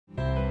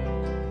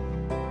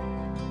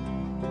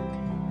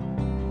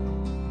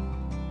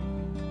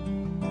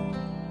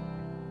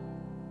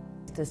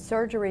the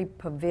surgery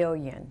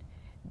pavilion,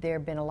 there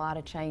have been a lot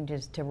of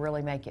changes to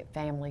really make it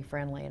family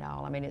friendly and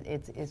all. I mean,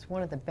 it's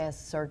one of the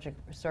best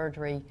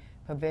surgery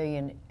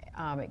pavilion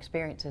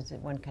experiences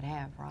that one could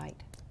have, right?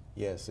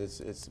 Yes,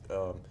 it's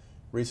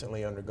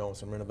recently undergone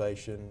some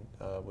renovation.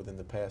 Within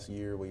the past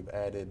year, we've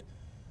added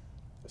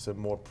some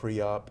more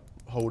pre-op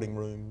holding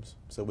rooms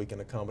so we can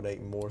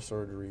accommodate more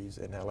surgeries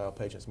and allow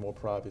patients more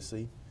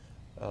privacy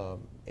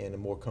and a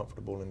more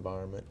comfortable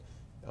environment.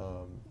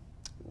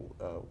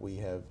 We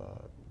have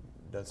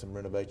done some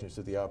renovations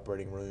to the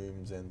operating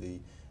rooms and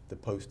the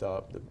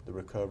post-op, the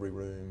recovery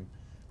room.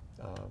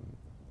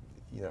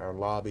 You know, our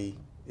lobby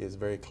is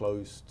very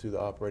close to the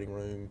operating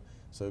room,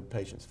 so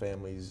patients'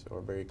 families are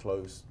very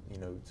close. You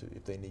know, to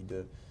if they need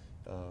to,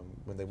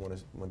 when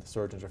the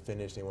surgeons are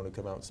finished, they want to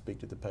come out and speak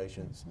to the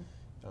patients.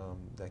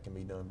 That can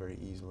be done very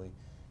easily.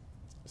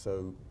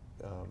 So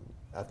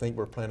I think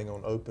we're planning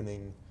on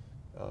opening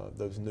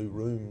those new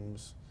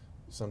rooms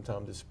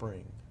sometime this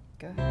spring.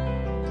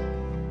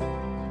 Good.